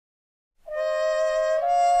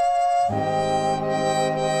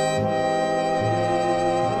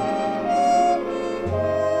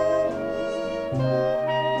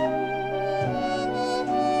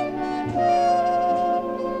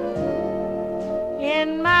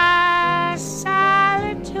In my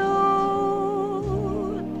solitude,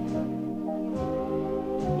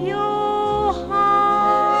 you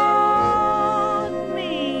haunt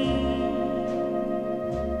me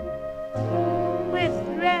with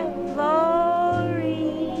reveries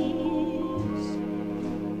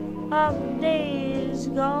of days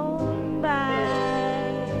gone by.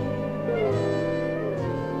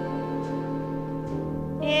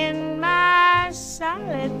 In my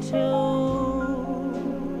solitude,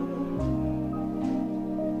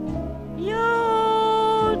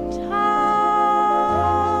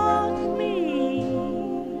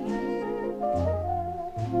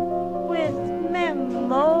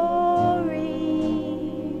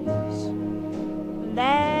 memories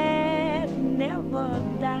that never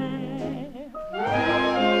die.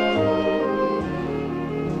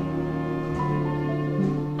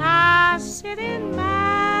 I sit in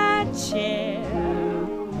my chair,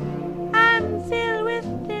 I'm filled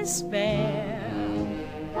with despair.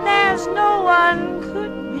 There's no one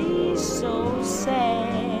could be so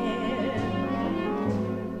sad,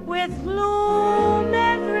 with gloom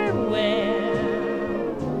everywhere.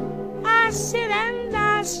 I sit and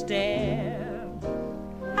I stare.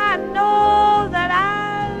 I know that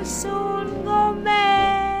I'll soon go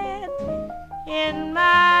mad in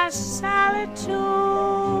my solitude.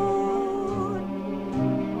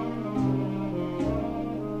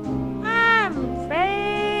 I'm afraid,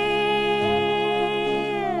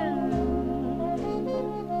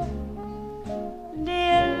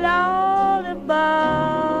 dear Lord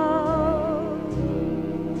above,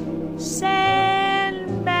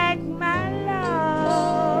 send back my love.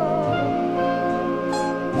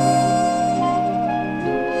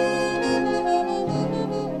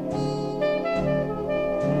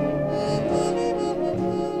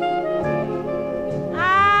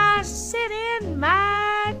 I sit in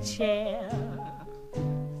my chair,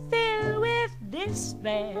 filled with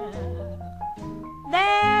despair.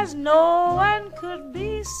 There's no one could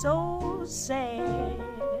be so sad,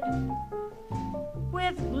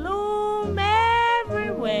 with gloom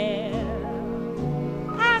everywhere.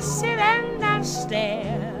 I sit and I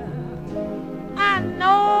stare. I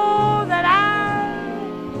know that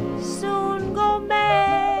I'll soon go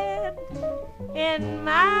mad in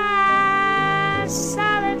my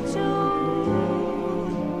silence.